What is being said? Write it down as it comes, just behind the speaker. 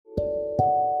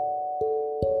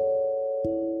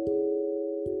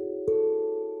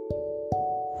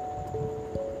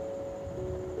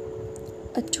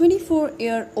A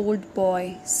 24-year-old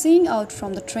boy, seeing out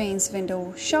from the train's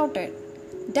window, shouted,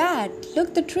 "Dad, look,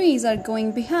 the trees are going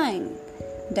behind."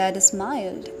 Dad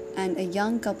smiled, and a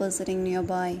young couple sitting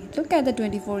nearby looked at the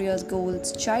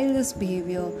 24-year-old's childish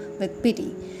behavior with pity.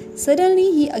 Suddenly,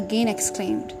 he again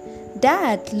exclaimed,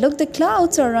 "Dad, look, the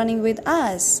clouds are running with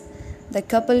us." The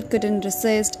couple couldn't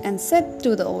resist and said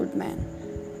to the old man,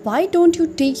 "Why don't you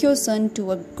take your son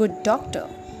to a good doctor?"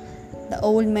 The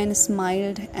old man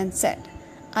smiled and said,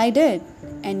 "I did,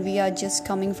 and we are just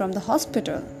coming from the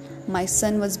hospital. My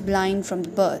son was blind from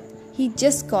birth. He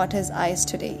just got his eyes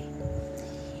today."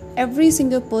 Every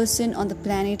single person on the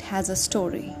planet has a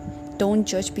story.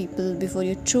 Don't judge people before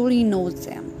you truly know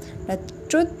them. The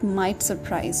truth might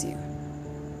surprise you.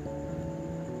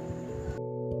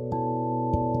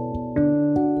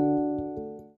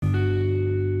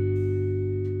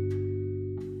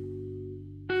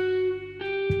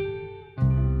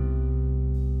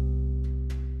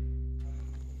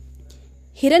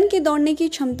 हिरन के दौड़ने की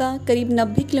क्षमता करीब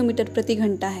 90 kilometre प्रति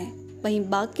घंटा है, वहीं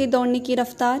बाघ के दौड़ने की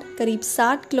रफ्तार करीब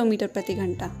 60 किलोमीटर प्रति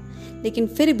घंटा। लेकिन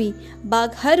फिर भी बाघ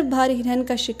हर बार हिरन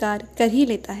का शिकार कर ही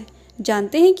लेता है।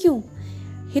 जानते हैं क्यों?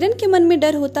 हिरन के मन में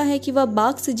डर होता है कि वह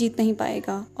बाघ से जीत नहीं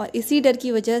पाएगा, और इसी डर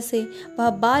की वजह से वह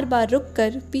बार बार रुक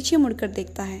कर पीछे मुड़कर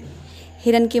देखता है।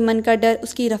 हिरन के मन का डर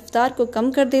उसकी रफ्तार को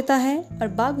कम कर देता है और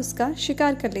बाघ उसका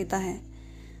शिकार कर लेता है।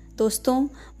 दोस्तों,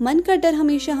 मन का डर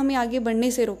हमेशा हमें आगे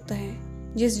बढ़ने से रोकता है।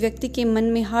 जिस व्यक्ति के मन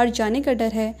में हार जाने का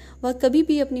डर है, वह कभी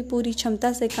भी अपनी पूरी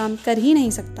क्षमता से काम कर ही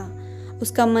नहीं सकता।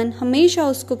 उसका मन हमेशा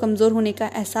उसको कमज़ोर होने का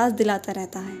एहसास दिलाता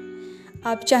रहता है।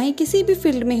 आप चाहे किसी भी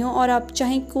फील्ड में हो और आप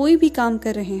चाहे कोई भी काम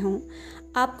कर रहे हों,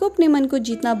 आपको अपने मन को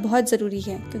जीतना बहुत ज़रूरी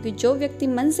है, क्योंकि जो व्यक्ति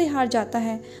मन से हार जाता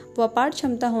है वो अपार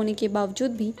क्षमता होने के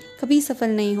बावजूद भी कभी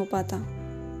सफल नहीं हो पाता।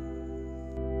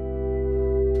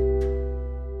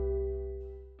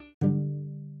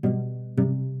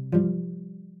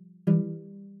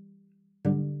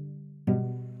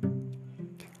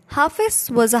 Hafiz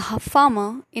was a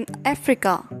farmer in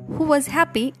Africa who was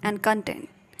happy and content.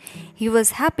 He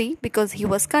was happy because he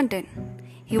was content.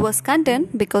 He was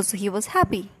content because he was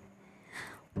happy.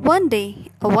 One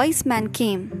day, a wise man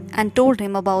came and told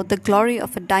him about the glory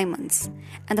of diamonds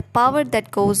and the power that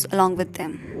goes along with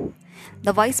them.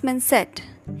 The wise man said,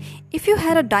 "If you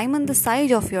had a diamond the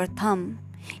size of your thumb,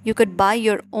 you could buy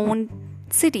your own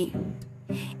city.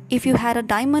 If you had a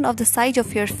diamond of the size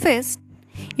of your fist,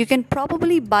 you can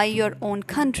probably buy your own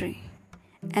country."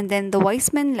 And then the wise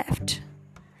man left.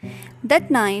 That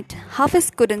night, Hafiz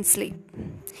couldn't sleep.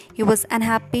 He was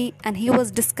unhappy and he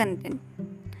was discontent.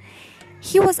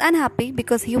 He was unhappy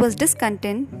because he was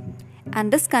discontent,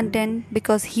 and discontent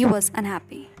because he was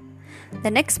unhappy.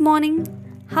 The next morning,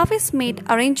 Hafiz made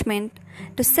arrangement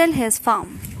to sell his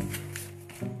farm,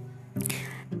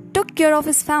 took care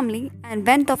of his family,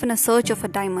 and went off in a search of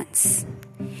diamonds.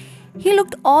 He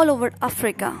looked all over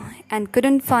Africa and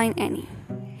couldn't find any.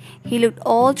 He looked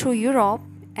all through Europe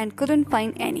and couldn't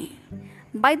find any.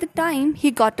 By the time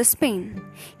he got to Spain,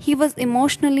 he was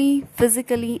emotionally,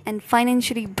 physically, and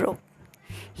financially broke.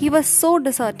 He was so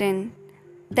disheartened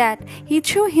that he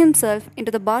threw himself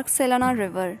into the Barcelona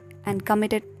River and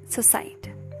committed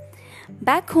suicide.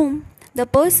 Back home, the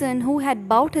person who had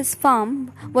bought his farm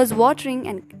was watering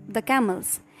the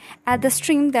camels at the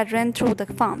stream that ran through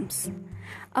the farms.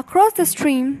 Across the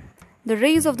stream, the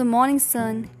rays of the morning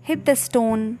sun hit the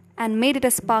stone and made it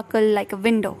sparkle like a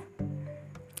window,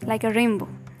 like a rainbow.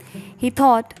 He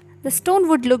thought the stone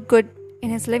would look good in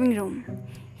his living room.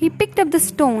 He picked up the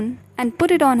stone and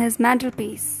put it on his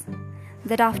mantelpiece.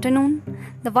 That afternoon,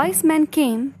 the wise man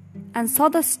came and saw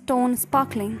the stone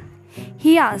sparkling.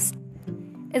 He asked,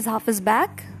 "Is Hafiz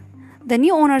back?" The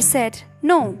new owner said,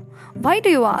 "No. Why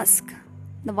do you ask?"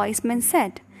 The wise man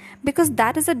said, "Because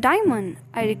that is a diamond.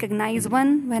 I recognize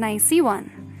one when I see one."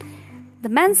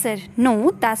 The man said, "No,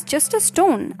 that's just a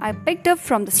stone I picked up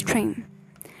from the stream.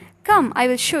 Come, I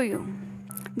will show you.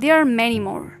 There are many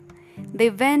more." They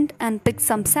went and picked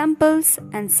some samples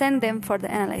and sent them for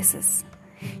the analysis.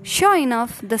 Sure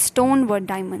enough, the stone were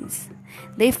diamonds.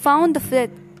 They found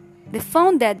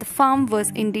that the farm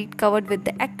was indeed covered with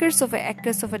the acres of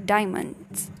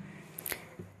diamonds.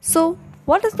 So,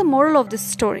 what is the moral of this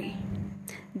story?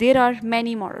 There are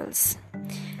many morals.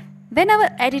 When our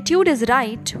attitude is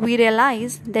right, we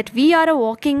realize that we are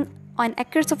walking on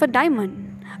acres of a diamond.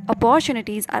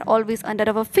 Opportunities are always under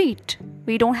our feet.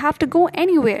 We don't have to go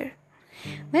anywhere.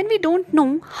 When we don't know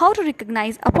how to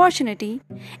recognize opportunity,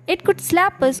 it could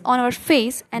slap us on our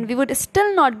face and we would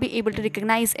still not be able to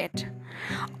recognize it.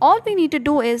 All we need to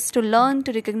do is to learn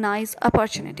to recognize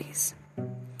opportunities.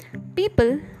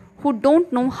 People who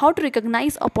don't know how to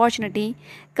recognize opportunity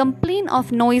complain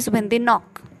of noise when they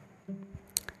knock.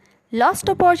 Lost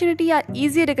opportunity are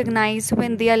easier recognized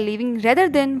when they are leaving rather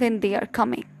than when they are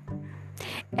coming.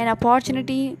 An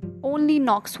opportunity only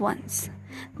knocks once.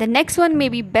 The next one may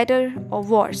be better or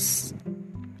worse,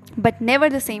 but never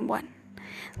the same one.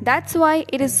 That's why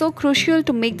it is so crucial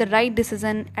to make the right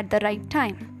decision at the right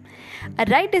time. A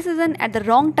right decision at the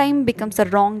wrong time becomes a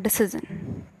wrong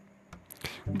decision.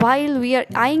 While we are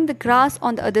eyeing the grass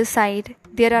on the other side,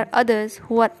 there are others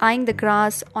who are eyeing the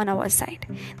grass on our side.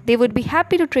 They would be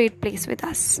happy to trade place with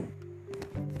us.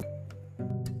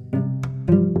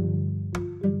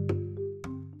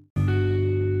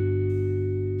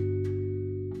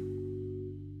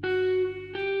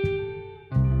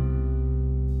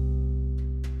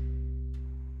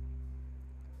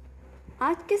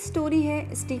 आज की story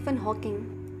है Stephen Hawking,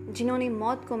 जिन्होंने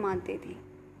मौत को मात दे दी।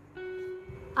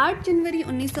 8 जनवरी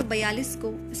 1942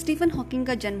 को Stephen Hawking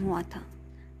का जन्म हुआ था।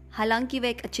 हालांकि वे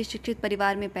एक अच्छे शिक्षित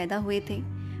परिवार में पैदा हुए थे,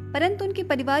 परंतु उनके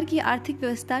परिवार की आर्थिक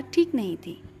व्यवस्था ठीक नहीं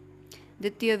थी।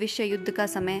 द्वितीय विश्व युद्ध का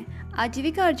समय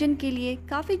आजीविका अर्जन के लिए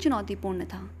काफ़ी चुनौतीपूर्ण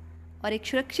था और एक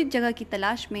सुरक्षित जगह की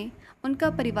तलाश में उनका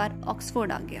परिवार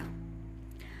ऑक्सफोर्ड आ गया।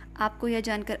 आपको यह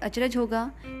जानकर अचरज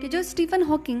होगा कि जो स्टीफन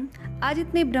हॉकिंग आज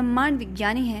इतने ब्रह्मांड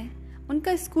विज्ञानी हैं,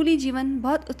 उनका स्कूली जीवन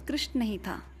बहुत उत्कृष्ट नहीं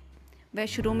था। वह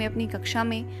शुरू में अपनी कक्षा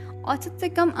में औसत से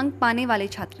कम अंक पाने वाले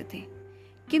छात्र थे,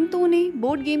 किंतु उन्हें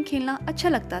बोर्ड गेम खेलना अच्छा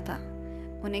लगता था।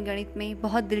 उन्हें गणित में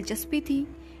बहुत दिलचस्पी थी,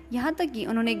 यहाँ तक कि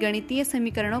उन्होंने गणितीय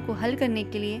समीकरणों को हल करने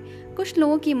के लिए कुछ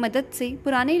लोगों की मदद से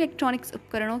पुराने इलेक्ट्रॉनिक्स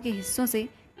उपकरणों के हिस्सों से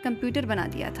कंप्यूटर बना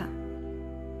दिया था।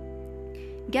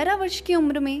 11 वर्ष की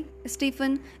उम्र में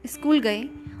स्टीफन स्कूल गए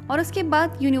और उसके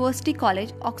बाद यूनिवर्सिटी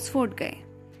कॉलेज ऑक्सफोर्ड गए।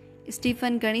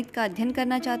 स्टीफन गणित का अध्ययन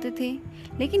करना चाहते थे,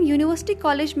 लेकिन यूनिवर्सिटी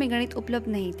कॉलेज में गणित उपलब्ध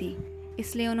नहीं थी,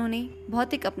 इसलिए उन्होंने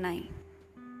भौतिक अपनाई।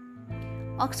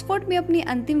 ऑक्सफोर्ड में अपने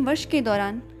अंतिम वर्ष के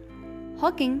दौरान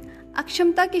हॉकिंग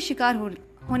अक्षमता के शिकार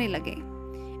होने लगे।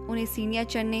 उन्हें सीढ़ियां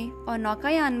चढ़ने और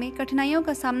नौकायान में कठिनाइयों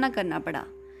का सामना करना पड़ा।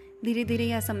 धीरे धीरे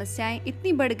यह समस्याएं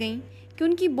इतनी बढ़ गईं कि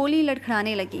उनकी बोली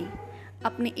लड़खड़ाने लगी।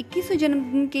 अपने 21वें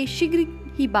जन्मदिन के शीघ्र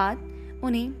ही बाद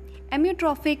उन्हें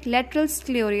एमियोट्रोफिक लेटरल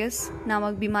स्क्लेरोसिस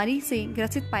नामक बीमारी से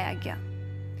ग्रसित पाया गया।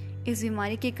 इस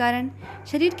बीमारी के कारण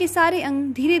शरीर के सारे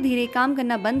अंग धीरे धीरे काम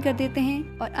करना बंद कर देते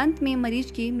हैं और अंत में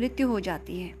मरीज की मृत्यु हो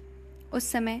जाती है।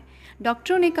 उस समय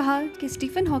डॉक्टरों ने कहा कि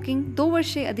स्टीफन हॉकिंग 2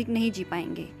 वर्ष से अधिक नहीं जी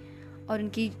पाएंगे और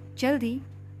उनकी जल्द ही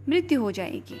मृत्यु हो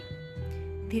जाएगी।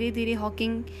 धीरे धीरे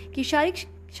हॉकिंग की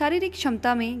शारीरिक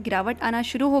क्षमता में गिरावट आना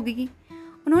शुरू हो गई।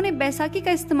 उन्होंने बैसाखी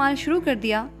का इस्तेमाल शुरू कर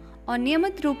दिया और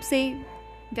नियमित रूप से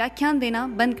व्याख्यान देना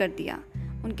बंद कर दिया।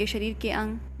 उनके शरीर के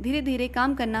अंग धीरे धीरे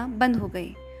काम करना बंद हो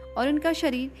गए और उनका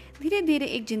शरीर धीरे धीरे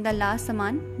एक जिंदा लाश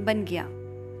समान बन गया।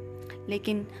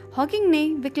 लेकिन हॉकिंग ने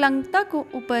विकलांगता को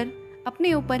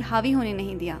अपने ऊपर हावी होने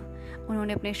नहीं दिया।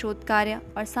 उन्होंने अपने शोध कार्य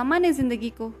और सामान्य जिंदगी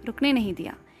को रुकने नहीं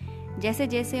दिया। जैसे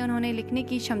जैसे उन्होंने लिखने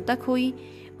की क्षमता खोई,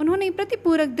 उन्होंने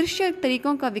प्रतिपूरक दृश्य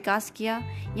तरीकों का विकास किया,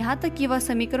 यहाँ तक कि वह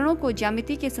समीकरणों को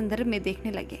ज्यामिति के संदर्भ में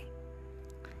देखने लगे।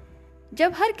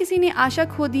 जब हर किसी ने आशा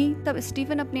खो दी, तब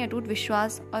स्टीफन अपने अटूट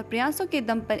विश्वास और प्रयासों के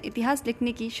दम पर इतिहास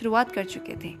लिखने की शुरुआत कर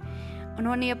चुके थे।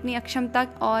 उन्होंने अपनी अक्षमता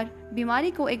और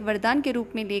बीमारी को एक वरदान के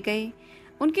रूप में ले गए।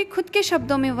 उनके खुद के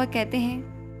शब्दों में वह कहते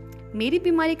हैं, मेरी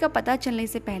बीमारी का पता चलने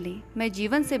से पहले मैं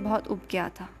जीवन से बहुत उब गया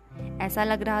था। ऐसा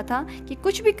लग रहा था कि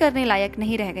कुछ भी करने लायक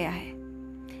नहीं रह गया है।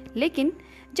 लेकिन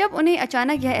जब उन्हें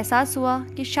अचानक यह एहसास हुआ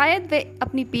कि शायद वे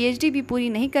अपनी पीएचडी भी पूरी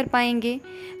नहीं कर पाएंगे,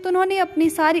 तो उन्होंने अपनी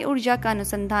सारी ऊर्जा का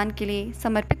अनुसंधान के लिए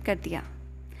समर्पित कर दिया।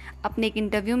 अपने एक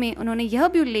इंटरव्यू में उन्होंने यह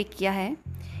भी उल्लेख किया है,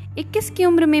 21 की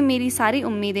उम्र में मेरी सारी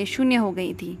उम्मीदें शून्य हो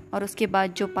गई थी और उसके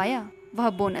बाद जो पाया वह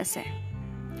बोनस है।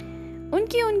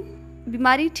 उनकी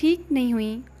बीमारी ठीक नहीं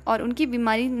हुई और उनकी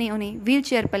बीमारी ने उन्हें व्हील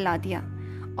चेयर पर ला दिया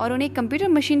और उन्हें कंप्यूटर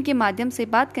मशीन के माध्यम से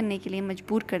बात करने के लिए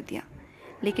मजबूर कर दिया।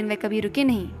 लेकिन वे कभी रुके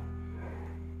नहीं।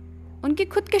 उनके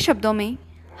खुद के शब्दों में,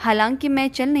 हालांकि मैं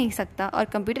चल नहीं सकता और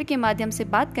कंप्यूटर के माध्यम से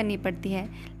बात करनी पड़ती है,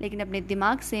 लेकिन अपने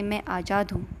दिमाग से मैं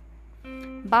आज़ाद हूँ।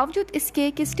 बावजूद इसके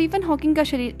कि स्टीफन हॉकिंग का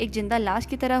शरीर एक जिंदा लाश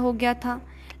की तरह हो गया था,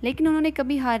 लेकिन उन्होंने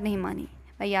कभी हार नहीं मानी।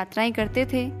 वह यात्राएं करते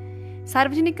थे,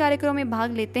 सार्वजनिक कार्यक्रमों में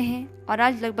भाग लेते हैं और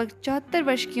आज लगभग 74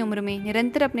 वर्ष की उम्र में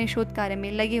निरंतर अपने शोध कार्य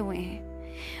में लगे हुए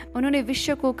हैं। उन्होंने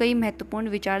विश्व को कई महत्वपूर्ण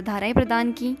विचारधाराएं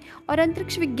प्रदान की और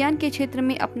अंतरिक्ष विज्ञान के क्षेत्र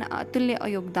में अपना अतुल्य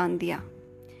योगदान दिया।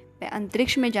 वे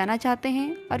अंतरिक्ष में जाना चाहते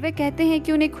हैं और वे कहते हैं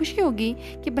कि उन्हें खुशी होगी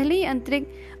कि भले ही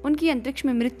उनकी अंतरिक्ष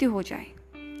में मृत्यु हो जाए।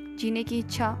 जीने की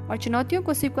इच्छा और चुनौतियों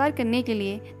को स्वीकार करने के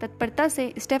लिए तत्परता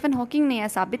से स्टीफन हॉकिंग ने यह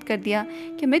साबित कर दिया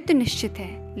कि मृत्यु निश्चित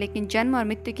है, लेकिन जन्म और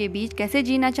मृत्यु के बीच कैसे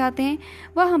जीना चाहते हैं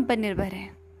वह हम पर निर्भर है।